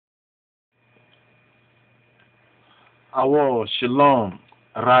Awo, Shalom,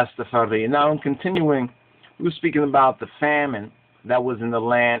 Rastafari. Now, in continuing, we were speaking about the famine that was in the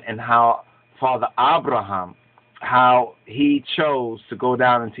land and how Father Abraham, how he chose to go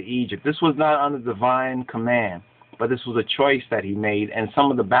down into Egypt. This was not under divine command, but this was a choice that he made, and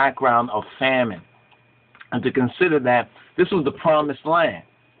some of the background of famine. And to consider that this was the promised land.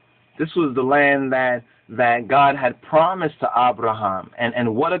 This was the land that God had promised to Abraham.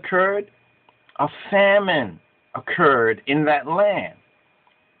 And what occurred? A famine occurred in that land.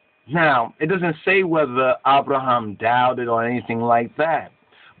 Now, it doesn't say whether Abraham doubted or anything like that,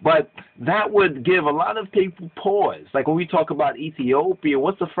 but that would give a lot of people pause. Like when we talk about Ethiopia,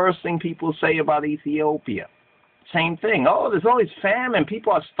 what's the first thing people say about Ethiopia? Same thing. Oh, there's always famine.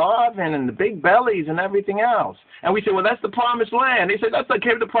 People are starving and the big bellies and everything else. And we say, well, that's the promised land. They say, that's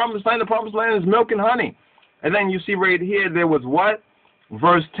okay, the promised land. The promised land is milk and honey. And then you see right here, there was what?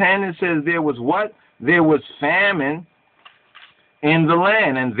 Verse 10, it says there was what? There was famine in the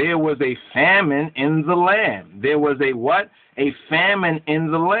land. And there was a famine in the land. There was a what? A famine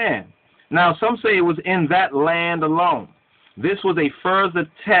in the land. Now, some say it was in that land alone. This was a further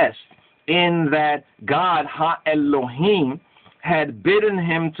test in that God, Ha-Elohim, had bidden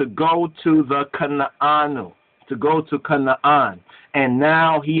him to go to the Canaanu, to go to Canaan. And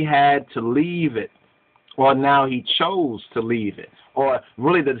now he had to leave it, or now he chose to leave it. Or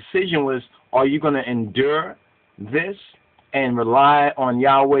really the decision was, are you going to endure this and rely on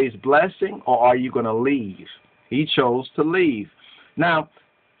Yahweh's blessing, or are you going to leave? He chose to leave. Now,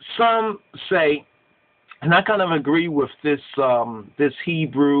 some say, and I kind of agree with this this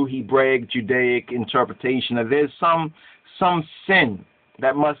Hebraic, Judaic interpretation that there's some sin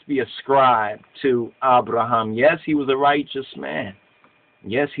that must be ascribed to Abraham. Yes, he was a righteous man.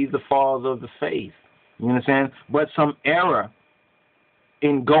 Yes, he's the father of the faith. You understand? But some error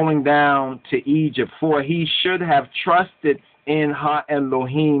in going down to Egypt, for he should have trusted in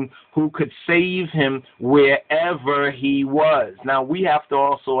Ha-Elohim, who could save him wherever he was. Now, we have to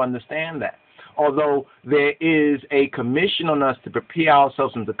also understand that. Although there is a commission on us to prepare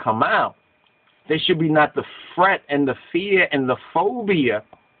ourselves and to come out, there should be not the fret and the fear and the phobia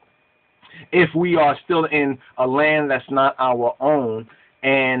if we are still in a land that's not our own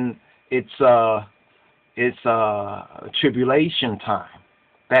and it's tribulation time,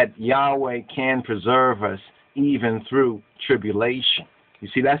 that Yahweh can preserve us even through tribulation. You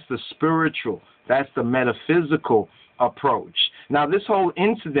see, that's the spiritual, that's the metaphysical approach. Now, this whole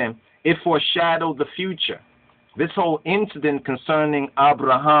incident, it foreshadowed the future. This whole incident concerning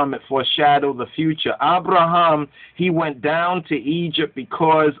Abraham, it foreshadowed the future. Abraham, he went down to Egypt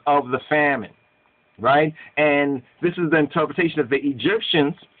because of the famine, right? And this is the interpretation that the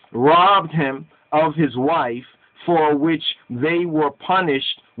Egyptians robbed him of his wife, for which they were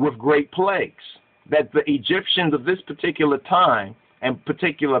punished with great plagues. That the Egyptians of this particular time and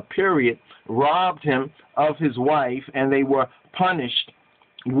particular period robbed him of his wife, and they were punished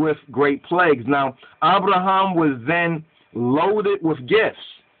with great plagues. Now, Abraham was then loaded with gifts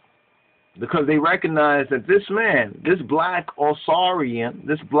because they recognized that this man, this black Osarian,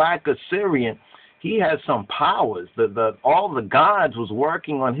 this black Assyrian, he had some powers. All the gods was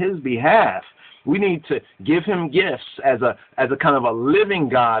working on his behalf. We need to give him gifts as a kind of a living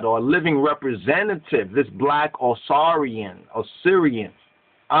God or a living representative, this black Osarian, Assyrian,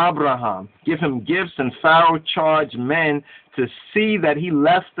 Abraham. Give him gifts, and Pharaoh charged men to see that he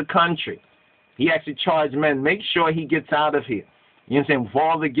left the country. He actually charged men, make sure he gets out of here. You understand? With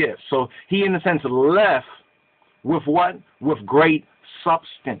all the gifts. So he, in a sense, left with what? With great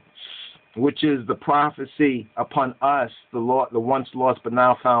substance, which is the prophecy upon us, the Lord, the once lost but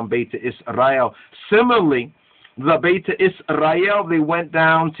now found Beta Israel. Similarly, the Beta Israel, they went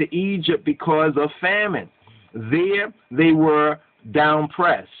down to Egypt because of famine. There they were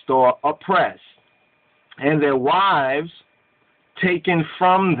down-pressed or oppressed, and their wives taken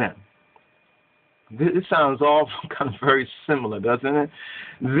from them. This sounds all kind of very similar, doesn't it?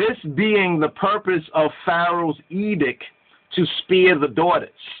 This being the purpose of Pharaoh's edict to spare the daughters.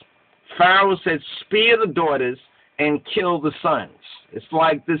 Pharaoh said, spare the daughters and kill the sons. It's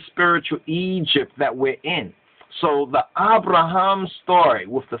like this spiritual Egypt that we're in. So the Abraham story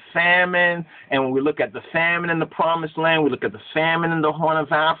with the famine, and when we look at the famine in the Promised Land, we look at the famine in the Horn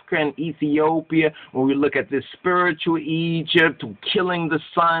of Africa and Ethiopia, when we look at this spiritual Egypt, killing the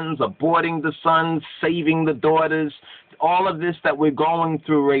sons, aborting the sons, saving the daughters, all of this that we're going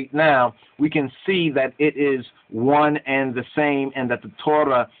through right now, we can see that it is one and the same, and that the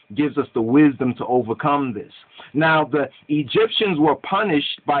Torah gives us the wisdom to overcome this. Now, the Egyptians were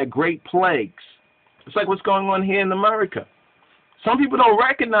punished by great plagues. It's like what's going on here in America. Some people don't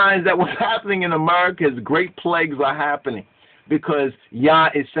recognize that what's happening in America is great plagues are happening because Yah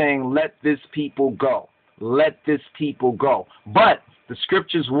is saying, let this people go. Let this people go. But the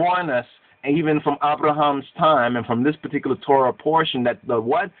scriptures warn us, even from Abraham's time and from this particular Torah portion, that the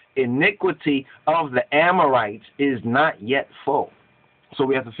what? Iniquity of the Amorites is not yet full. So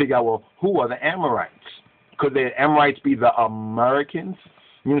we have to figure out, well, who are the Amorites? Could the Amorites be the Americans?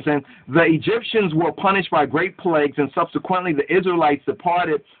 You know what I'm saying? The Egyptians were punished by great plagues, and subsequently the Israelites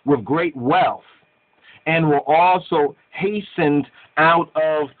departed with great wealth and were also hastened out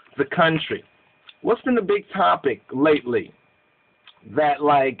of the country. What's been the big topic lately? That,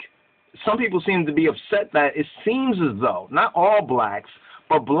 like, some people seem to be upset that it seems as though, not all blacks,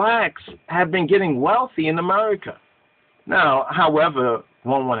 but blacks have been getting wealthy in America. Now, however,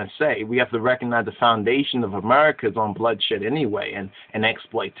 one want to say we have to recognize the foundation of America is on bloodshed anyway and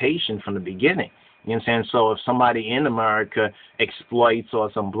exploitation from the beginning. You know what I'm saying? So if somebody in America exploits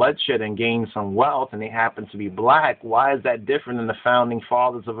or some bloodshed and gains some wealth and they happen to be black, why is that different than the founding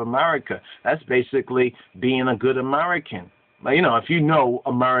fathers of America? That's basically being a good American. You know, if you know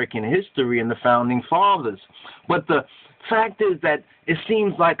American history and the founding fathers. But the fact is that it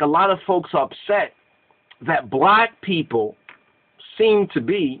seems like a lot of folks are upset that black people seem to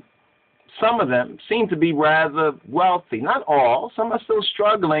be, some of them seem to be rather wealthy. Not all. Some are still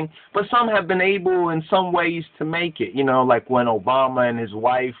struggling, but some have been able in some ways to make it. You know, like when Obama and his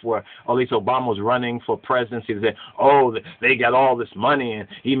wife were, or at least Obama was running for presidency, they said, oh, they got all this money, and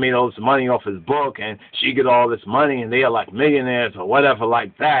he made all this money off his book, and she got all this money, and they are like millionaires or whatever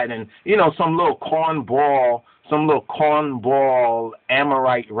like that. And, you know, some little cornball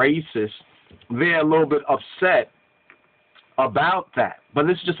Amorite racist, they're a little bit upset about that. But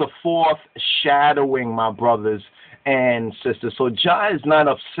this is just a foreshadowing, my brothers and sisters. So Jah is not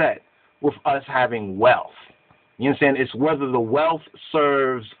upset with us having wealth. You understand? It's whether the wealth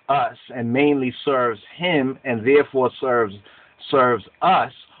serves us and mainly serves him and therefore serves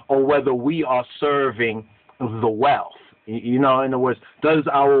us, or whether we are serving the wealth. You know, in other words, does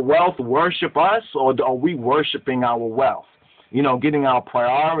our wealth worship us, or are we worshiping our wealth? You know, getting our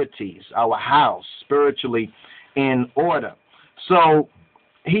priorities, our house, spiritually in order. So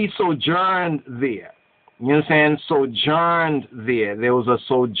he sojourned there. You know what I'm saying? Sojourned there. There was a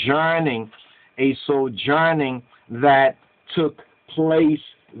sojourning that took place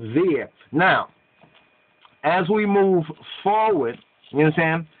there. Now, as we move forward, you know what I'm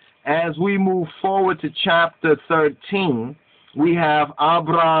saying? As we move forward to chapter 13, we have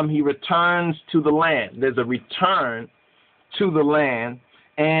Abraham, he returns to the land. There's a return to the land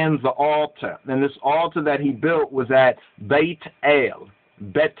and the altar. And this altar that he built was at Beit,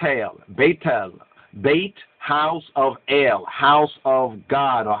 house of El, house of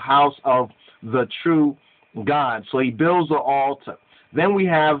God, or house of the true God. So he builds the altar. Then we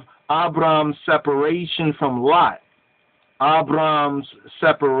have Abraham's separation from Lot. Abraham's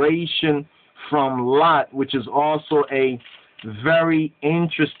separation from Lot, which is also a very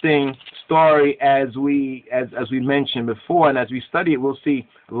interesting story, as we mentioned before, and as we study it, we'll see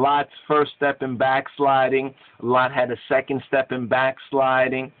Lot's first step in backsliding. Lot had a second step in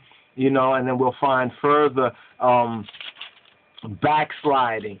backsliding, you know, and then we'll find further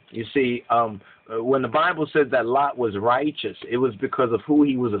backsliding. You see, when the Bible says that Lot was righteous, it was because of who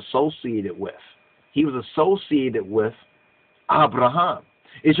he was associated with. He was associated with Abraham.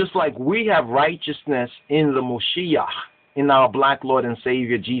 It's just like we have righteousness in the Moshiach, in our black Lord and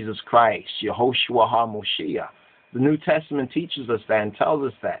Savior Jesus Christ, Yehoshua HaMoshiach. The New Testament teaches us that and tells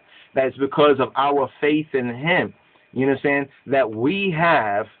us that it's because of our faith in him, you understand, that we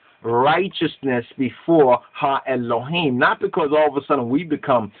have righteousness before Ha-Elohim, not because all of a sudden we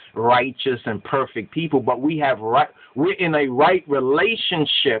become righteous and perfect people, but we're in a right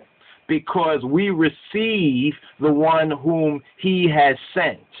relationship because we receive the one whom he has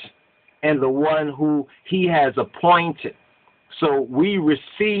sent and the one who he has appointed. So we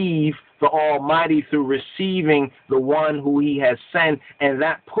receive the Almighty through receiving the one who he has sent, and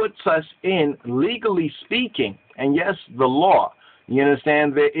that puts us in, legally speaking, and yes, the law. You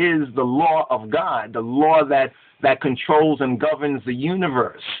understand? There is the law of God, the law that controls and governs the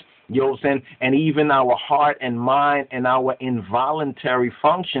universe. You understand? And even our heart and mind and our involuntary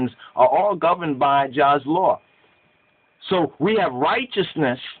functions are all governed by Jah's law. So we have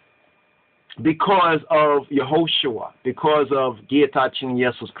righteousness because of Yehoshua, because of Gietachin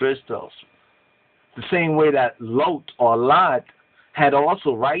Jesus Christos. The same way that Lot had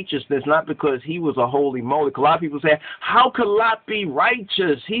also righteousness, not because he was a holy moly. A lot of people say, how could Lot be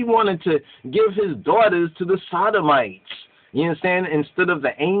righteous? He wanted to give his daughters to the Sodomites. You understand? Instead of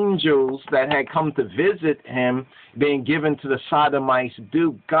the angels that had come to visit him being given to the Sodomites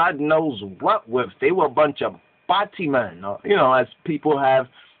do God knows what with. They were a bunch of Batiman, as people have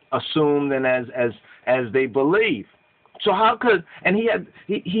assumed and as they believe. So how could, and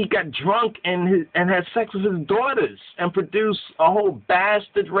he got drunk and had sex with his daughters and produced a whole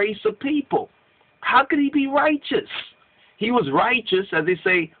bastard race of people. How could he be righteous? He was righteous, as they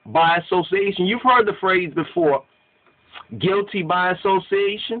say, by association. You've heard the phrase before, guilty by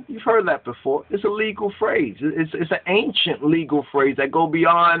association. You've heard that before. It's a legal phrase. It's an ancient legal phrase that go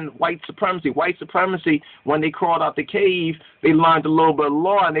beyond white supremacy. White supremacy, when they crawled out the cave, they learned a little bit of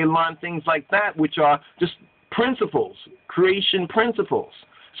law, and they learned things like that, which are just principles, creation principles.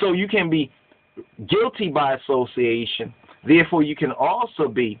 So you can be guilty by association. Therefore, you can also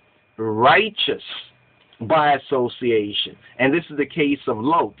be righteous by association. And this is the case of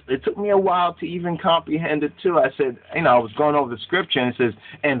Lot. It took me a while to even comprehend it too. I said, I was going over the scripture, and it says,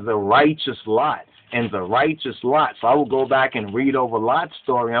 and the righteous Lot, and the righteous Lot. So I will go back and read over Lot's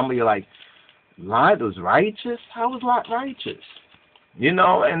story. I'm going to be like, Lot was righteous? How was Lot righteous?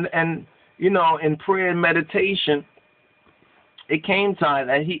 And in prayer and meditation, it came time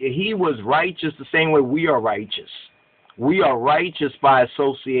that he was righteous the same way we are righteous. We are righteous by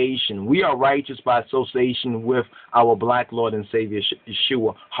association. We are righteous by association with our black Lord and Savior,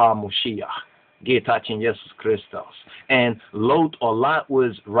 Yeshua HaMashiach, Getachin Jesus Christos. And Lot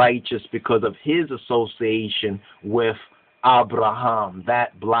was righteous because of his association with Abraham,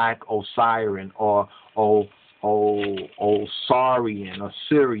 that black Osirian or Osarian or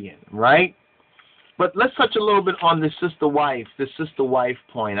Syrian, right? But let's touch a little bit on the sister wife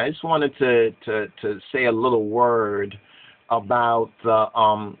point. I just wanted to say a little word about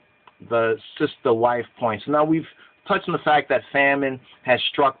the sister wife point. So now we've touched on the fact that famine has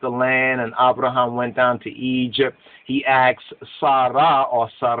struck the land and Abraham went down to Egypt. He asked Sarah or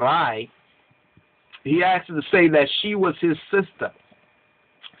Sarai, he asked her to say that she was his sister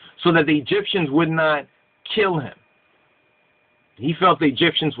so that the Egyptians would not kill him. He felt the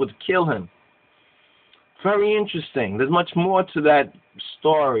Egyptians would kill him. Very interesting. There's much more to that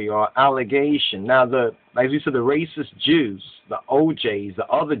story or allegation. Now, like we said, the racist Jews, the OJs, the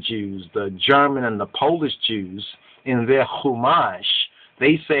other Jews, the German and the Polish Jews, in their Chumash,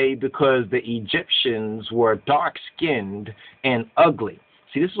 they say because the Egyptians were dark-skinned and ugly.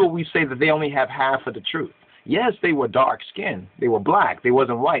 See, this is what we say, that they only have half of the truth. Yes, they were dark-skinned. They were black. They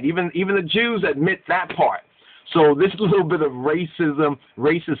wasn't white. Even the Jews admit that part. So this little bit of racism,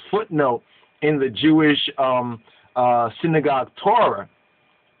 racist footnote in the Jewish synagogue Torah,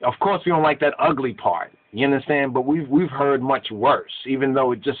 of course we don't like that ugly part. You understand? But we've heard much worse, even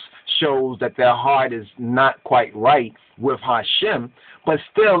though it just shows that their heart is not quite right with Hashem. But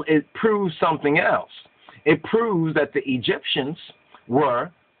still, it proves something else. It proves that the Egyptians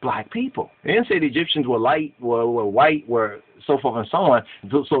were black people. They didn't say the Egyptians were light, were white, were so forth and so on.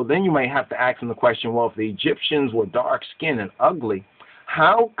 So then you might have to ask them the question, well, if the Egyptians were dark-skinned and ugly,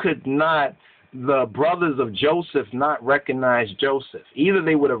 how could not the brothers of Joseph not recognize Joseph? Either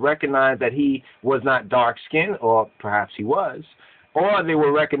they would have recognized that he was not dark-skinned, or perhaps he was, or they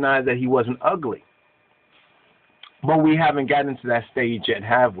would recognize that he wasn't ugly. But we haven't gotten to that stage yet,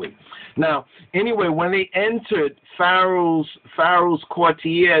 have we? Now, anyway, when they entered Pharaoh's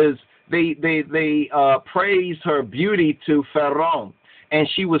courtiers, they praised her beauty to Pharaoh, and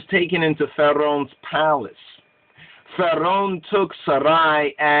she was taken into Pharaoh's palace. Pharaoh took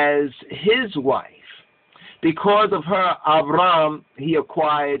Sarai as his wife. Because of her, Abram, he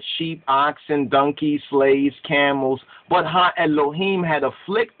acquired sheep, oxen, donkeys, slaves, camels. But Ha Elohim had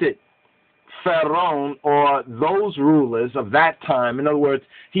afflicted Pharaoh, or those rulers of that time. In other words,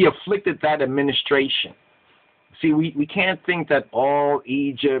 he afflicted that administration. See, we can't think that all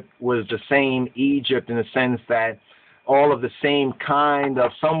Egypt was the same Egypt in the sense that all of the same kind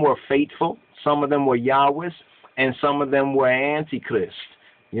of, some were faithful, some of them were Yahweh's, and some of them were Antichrist.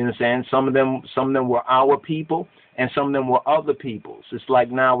 You understand? Some of them were our people, and some of them were other people's. It's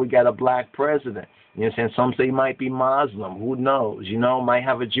like now we got a black president. You understand? Some say he might be Muslim. Who knows? Might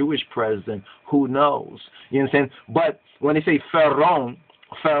have a Jewish president. Who knows? You understand? But when they say Pharaoh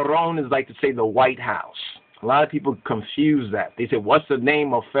is like to say the White House. A lot of people confuse that. They say, what's the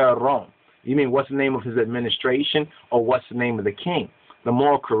name of Pharaoh? You mean what's the name of his administration, or what's the name of the king? The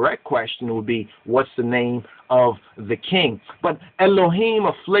more correct question would be, what's the name of the king? But Hashem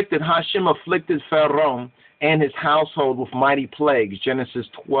afflicted Pharaoh and his household with mighty plagues, Genesis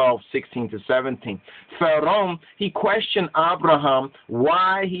 12:16-17. Pharaoh, he questioned Abraham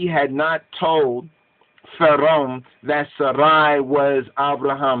why he had not told Pharaoh that Sarai was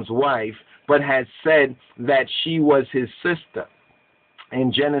Abraham's wife, but had said that she was his sister.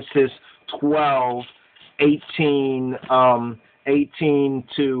 In Genesis 12, 18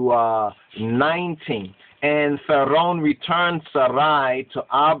 to 19. And Pharaoh returned Sarai to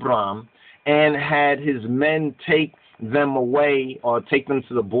Abram and had his men take them away, or take them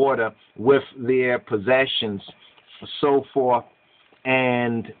to the border with their possessions, so forth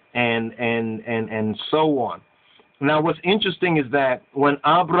and so on. Now what's interesting is that when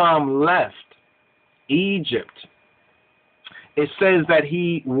Abram left Egypt, it says that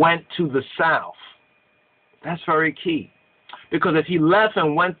he went to the south. That's very key. Because if he left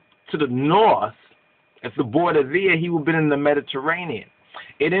and went to the north, if the border there, he would have been in the Mediterranean.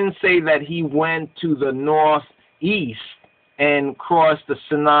 It didn't say that he went to the northeast and crossed the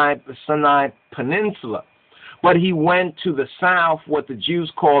Sinai Peninsula. But he went to the south, what the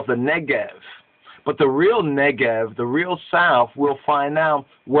Jews call the Negev. But the real Negev, the real south, we'll find out,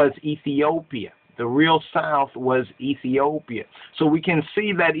 was Ethiopia. The real south was Ethiopia. So we can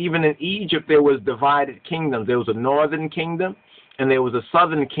see that even in Egypt there was divided kingdoms. There was a northern kingdom and there was a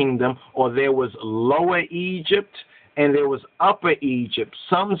southern kingdom, or there was Lower Egypt and there was Upper Egypt.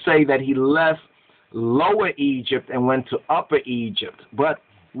 Some say that he left Lower Egypt and went to Upper Egypt, but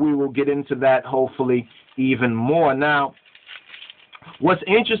we will get into that hopefully even more. Now, what's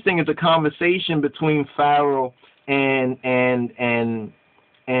interesting is the conversation between Pharaoh and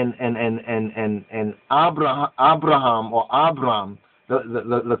Abraham or Abram,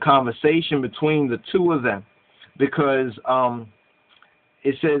 the conversation between the two of them, because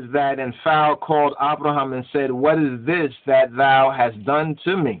it says that, and Pharaoh called Abraham and said, "What is this that thou hast done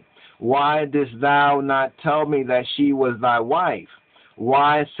to me? Why didst thou not tell me that she was thy wife?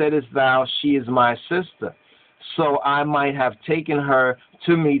 Why saidst thou, she is my sister? So I might have taken her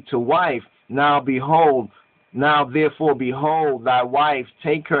to me to wife. Now therefore behold thy wife,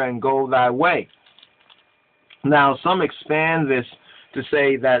 take her and go thy way." Now some expand this to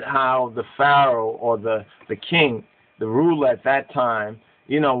say that how the Pharaoh or the king, the ruler at that time,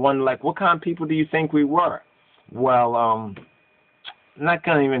 one like, what kind of people do you think we were? Well, I'm not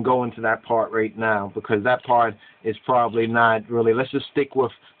going to even go into that part right now, because that part is probably not really. Let's just stick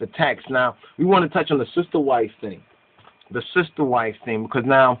with the text. Now, we want to touch on the sister wife thing. The sister wife thing, because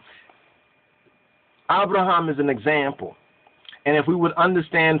now Abraham is an example. And if we would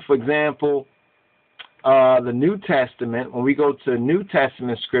understand, for example, the New Testament, when we go to New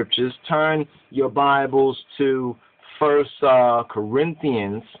Testament scriptures, turn your Bibles to 1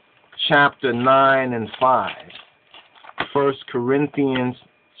 Corinthians chapter 9 and 5. 1 Corinthians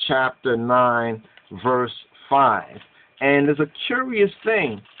chapter 9, verse 5. And there's a curious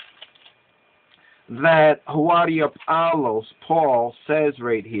thing that Apollos, Paul, says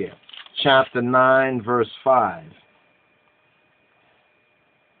right here. Chapter 9, verse 5.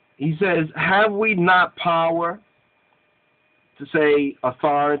 He says, "Have we not power," to say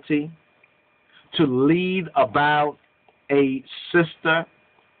authority, "to lead about a sister,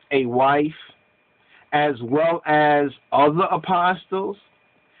 a wife, as well as other apostles,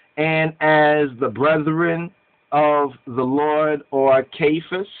 and as the brethren of the Lord, or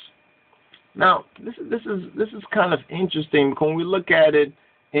Cephas?" Now, this is kind of interesting, because when we look at it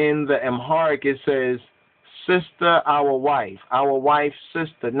in the Amharic, it says, "Sister, our wife,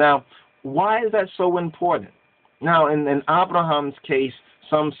 sister." Now, why is that so important? Now, in Abraham's case,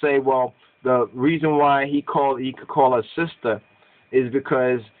 some say, well, the reason why he could call her sister is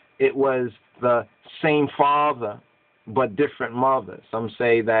because it was the same father but different mother. Some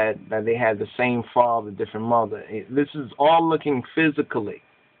say that they had the same father, different mother. This is all looking physically.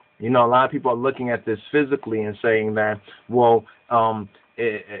 A lot of people are looking at this physically and saying that, well,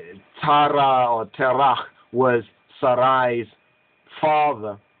 Tara or Terach was Sarai's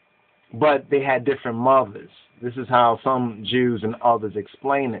father, but they had different mothers. This is how some Jews and others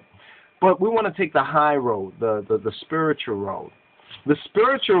explain it. But we want to take the high road, the spiritual road. The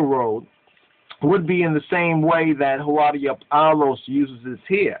spiritual road would be in the same way that Apollos uses it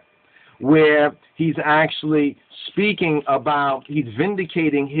here, where he's actually speaking about, he's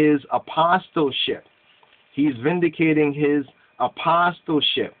vindicating his apostleship. He's vindicating his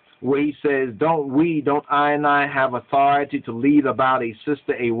apostleship, where he says, don't I and I have authority to lead about a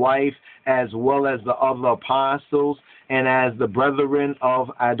sister, a wife, as well as the other apostles, and as the brethren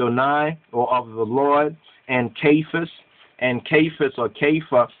of Adonai, or of the Lord, and Cephas. And Cephas or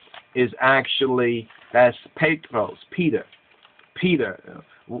Kepha is actually, that's Petros, Peter.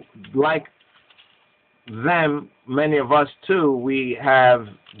 Like them, many of us too, we have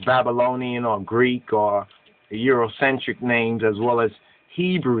Babylonian or Greek or Eurocentric names, as well as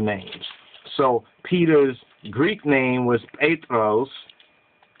Hebrew names. So Peter's Greek name was Petros,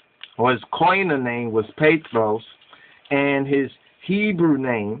 or his koine name was Petros, and his Hebrew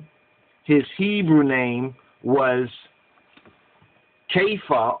name was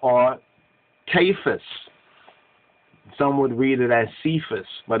Kepha or Cephas. Some would read it as Cephas,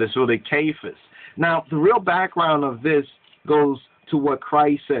 but it's really Cephas. Now, the real background of this goes to what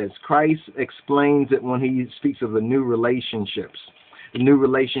Christ says. Christ explains it when he speaks of the new relationships. The new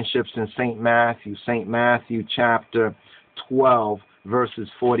relationships in St. Matthew chapter 12, verses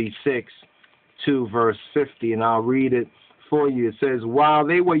 46 to verse 50, and I'll read it for you. It says, while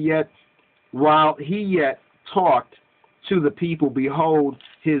he yet talked to the people, behold,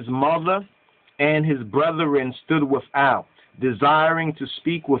 his mother and his brethren stood without, desiring to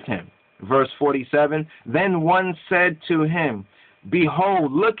speak with him. Verse 47, then one said to him,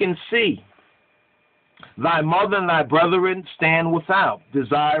 behold, look and see. Thy mother and thy brethren stand without,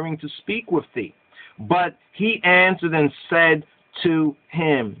 desiring to speak with thee. But he answered and said to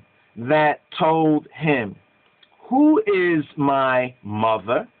him that told him, who is my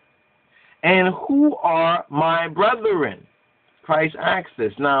mother, and who are my brethren? Christ asked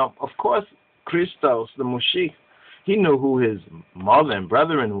this. Now, of course, Christos, the Moshiach, he knew who his mother and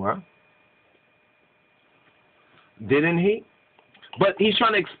brethren were. Didn't he? But he's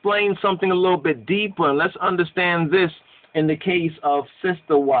trying to explain something a little bit deeper, and let's understand this in the case of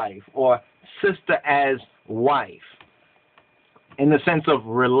sister wife or sister as wife, in the sense of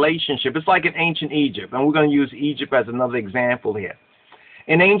relationship. It's like in ancient Egypt, and we're going to use Egypt as another example here.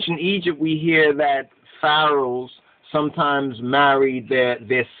 In ancient Egypt, we hear that pharaohs sometimes married their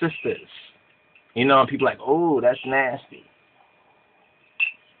sisters. You know, people are like, oh, that's nasty.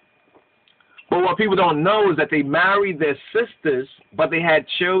 But what people don't know is that they married their sisters, but they had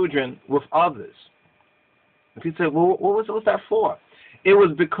children with others. And people say, well, what's that for? It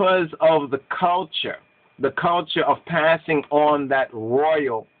was because of the culture of passing on that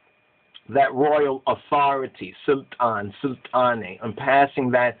royal authority, sultane, and passing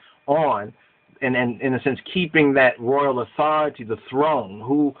that on, and in a sense keeping that royal authority, the throne,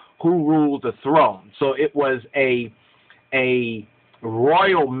 who ruled the throne. So it was a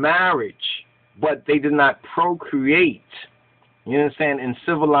royal marriage, but they did not procreate. You understand? In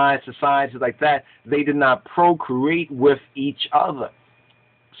civilized societies like that, they did not procreate with each other.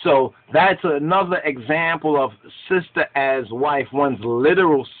 So that's another example of sister as wife, one's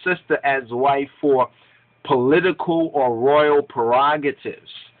literal sister as wife for political or royal prerogatives,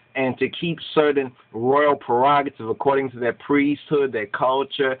 and to keep certain royal prerogatives according to their priesthood, their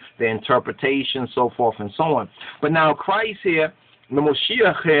culture, their interpretation, so forth and so on. But now Christ here, the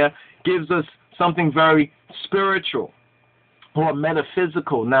Moshiach here, gives us something very spiritual or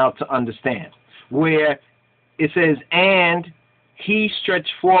metaphysical now to understand, where it says, and he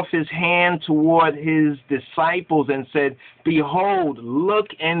stretched forth his hand toward his disciples and said, behold, look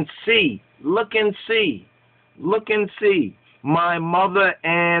and see, my mother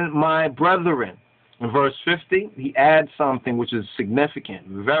and my brethren. In verse 50, he adds something which is significant,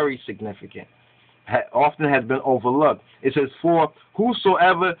 very significant, often has been overlooked. It says, for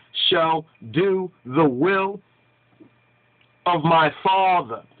whosoever shall do the will of my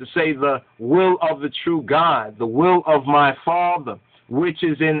Father, to say the will of the true God, the will of my Father, which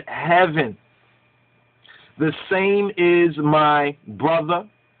is in heaven, the same is my brother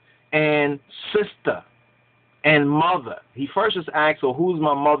and sister and mother. He first just asks, well, who's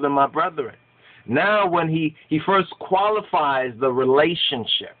my mother and my brethren? Now when he first qualifies the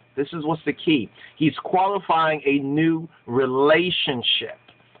relationship, this is what's the key. He's qualifying a new relationship.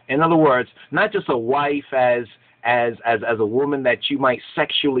 In other words, not just a wife as a woman that you might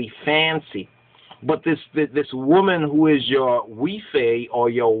sexually fancy, but this woman who is your wife or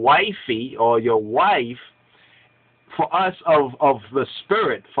your wifey or your wife, for us of the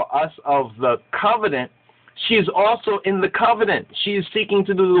spirit, for us of the covenant, she is also in the covenant. She is seeking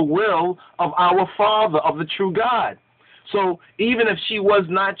to do the will of our Father, of the true God. So even if she was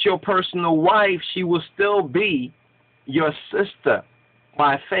not your personal wife, she will still be your sister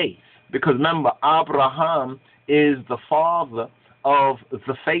by faith. Because remember, Abraham is the father of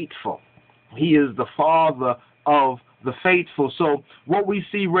the faithful. He is the father of the faithful. So what we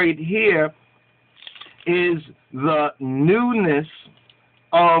see right here is the newness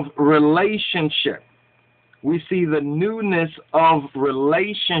of relationship. We see the newness of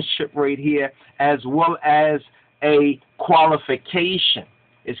relationship right here, as well as a qualification.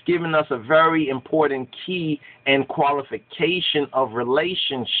 It's given us a very important key and qualification of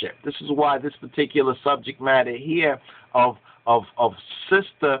relationship. This is why this particular subject matter here of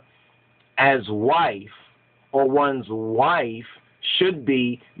sister as wife, or one's wife, should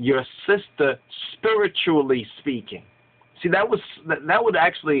be your sister spiritually speaking. See, that would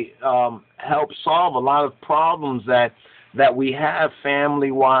actually help solve a lot of problems that we have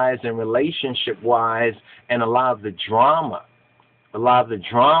family-wise and relationship-wise, and a lot of the drama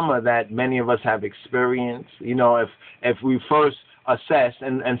that many of us have experienced. You know, if we first assess,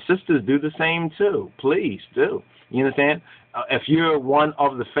 and sisters do the same too, please do. You understand? If you're one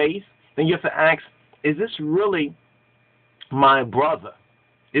of the faith, then you have to ask, is this really my brother?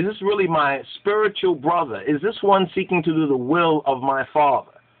 Is this really my spiritual brother? Is this one seeking to do the will of my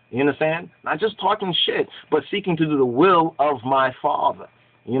Father? You understand? Not just talking shit, but seeking to do the will of my Father.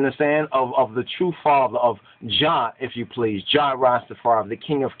 You understand? Of the true Father, of Jah, if you please, Jah Rastafari, the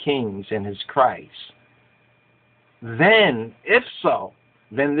King of Kings and his Christ. Then, if so,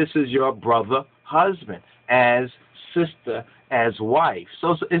 then this is your brother, husband, as sister, as wife.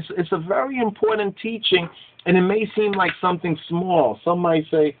 So it's a very important teaching, and it may seem like something small. Some might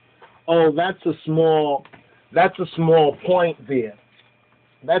say, oh, that's a small point there.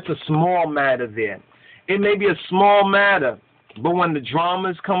 That's a small matter there. It may be a small matter, but when the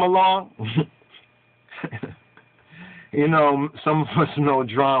dramas come along, you know, some of us know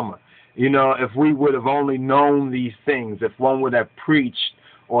drama. You know, if we would have only known these things, if one would have preached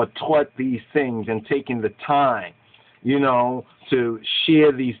or taught these things and taken the time, you know, to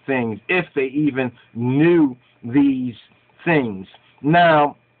share these things, if they even knew these things.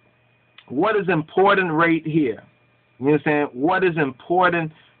 Now, what is important right here? You understand? What is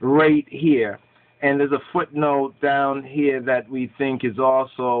important right here? And there's a footnote down here that we think is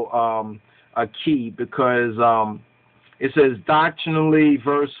also a key, because it says doctrinally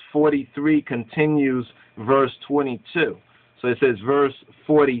verse 43 continues verse 22. So it says verse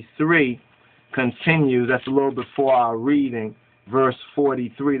 43 continues. That's a little before our reading. Verse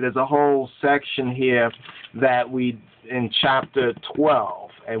 43. There's a whole section here that in chapter 12,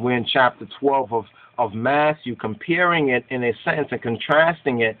 and we're in chapter 12 of Matthew, comparing it in a sense and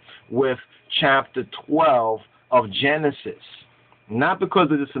contrasting it with chapter 12 of Genesis. Not because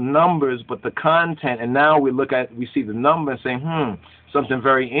of just the numbers, but the content. And now we see the number and say, something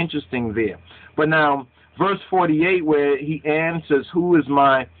very interesting there. But now, verse 48, where he answers, who is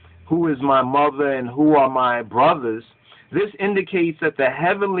my mother and who are my brothers? This indicates that the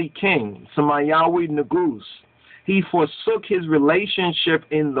heavenly king, Samayawi Nagus, he forsook his relationship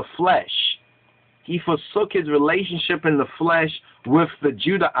in the flesh. He forsook his relationship in the flesh with the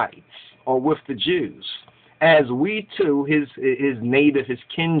Judahites, or with the Jews, as we too, his native, his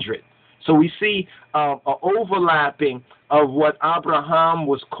kindred. So we see an overlapping of what Abraham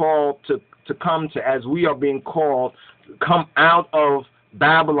was called to come to, as we are being called, come out of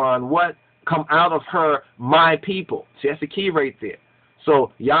Babylon. What? Come out of her, my people. See, that's the key right there.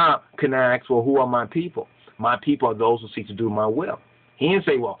 So Yah can ask, well, who are my people? My people are those who seek to do my will. He didn't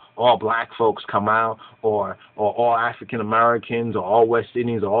say, well, all black folks come out, or all African Americans, or all West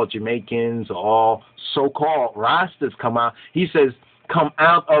Indians, or all Jamaicans, or all so-called Rastas come out. He says, come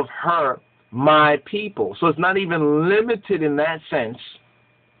out of her, my people. So it's not even limited in that sense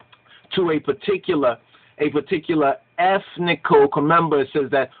to a particular ethnical. Remember, it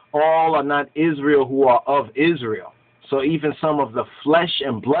says that all are not Israel who are of Israel. So even some of the flesh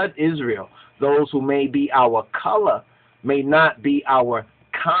and blood Israel, those who may be our color, may not be our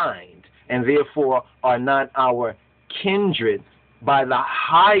kind, and therefore are not our kindred by the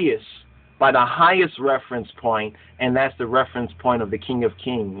highest reference point, and that's the reference point of the King of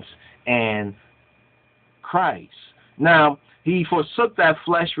Kings and Christ. Now, he forsook that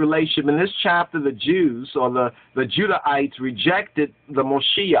flesh relationship. In this chapter, the Jews, or the Judahites, rejected the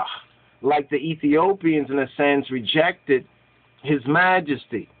Moshiach, like the Ethiopians, in a sense, rejected his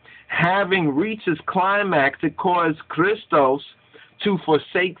majesty. Having reached his climax, it caused Christos to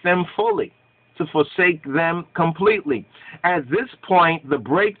forsake them fully, to forsake them completely. At this point, the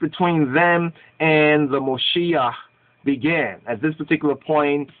break between them and the Moshiach began. At this particular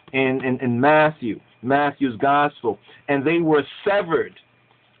point in Matthew's gospel, and they were severed,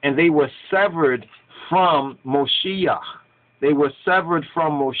 from Moshiach. They were severed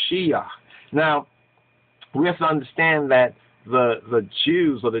from Moshiach. Now, we have to understand that the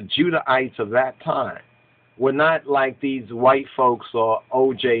Jews, or the Judahites of that time, were not like these white folks or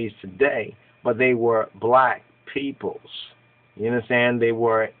OJs today, but they were black peoples. You understand? They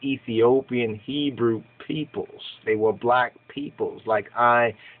were Ethiopian Hebrew peoples. They were black peoples, like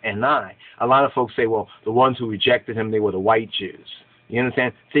I and I. A lot of folks say, well, the ones who rejected him, they were the white Jews. You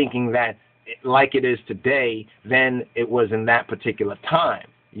understand? Thinking that like it is today, then it was in that particular time.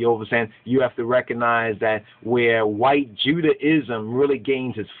 You understand? You have to recognize that where white Judaism really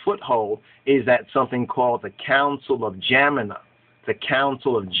gains its foothold is at something called the Council of Jamina. The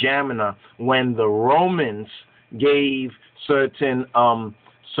Council of Jamina, when the Romans gave certain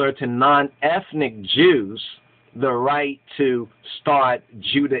non-ethnic Jews the right to start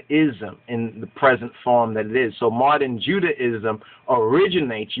Judaism in the present form that it is. So modern Judaism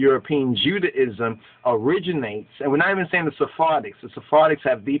originates, European Judaism originates, and we're not even saying the Sephardics. The Sephardics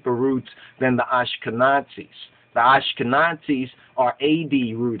have deeper roots than the Ashkenazis. The Ashkenazis are AD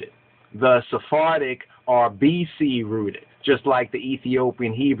rooted. The Sephardic are BC rooted, just like the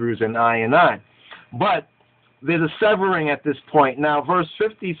Ethiopian Hebrews and I. But there's a severing at this point. Now, verse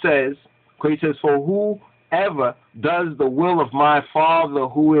 50 says, for whoever does the will of my Father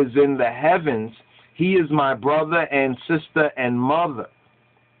who is in the heavens, he is my brother and sister and mother.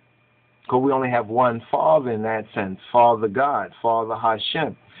 Because we only have one Father in that sense, Father God, Father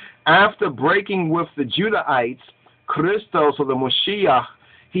Hashem. After breaking with the Judahites, Christos, or the Moshiach,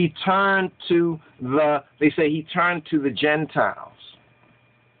 he turned to he turned to the Gentiles.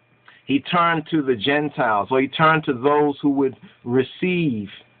 He turned to the Gentiles, or he turned to those who would receive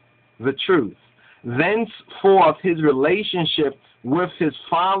the truth. Thenceforth, his relationship with his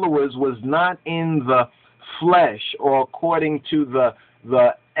followers was not in the flesh or according to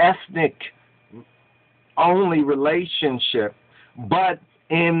the ethnic only relationship, but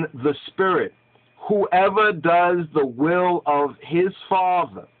in the spirit. Whoever does the will of his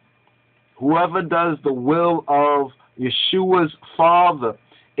Father, whoever does the will of Yeshua's Father,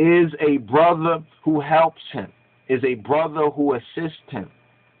 is a brother who helps him, is a brother who assists him,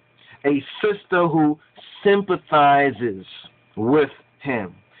 a sister who sympathizes with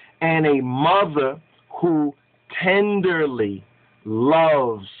him, and a mother who tenderly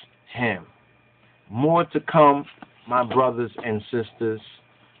loves him. More to come, my brothers and sisters.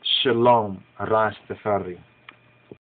 Shalom, Rastafari.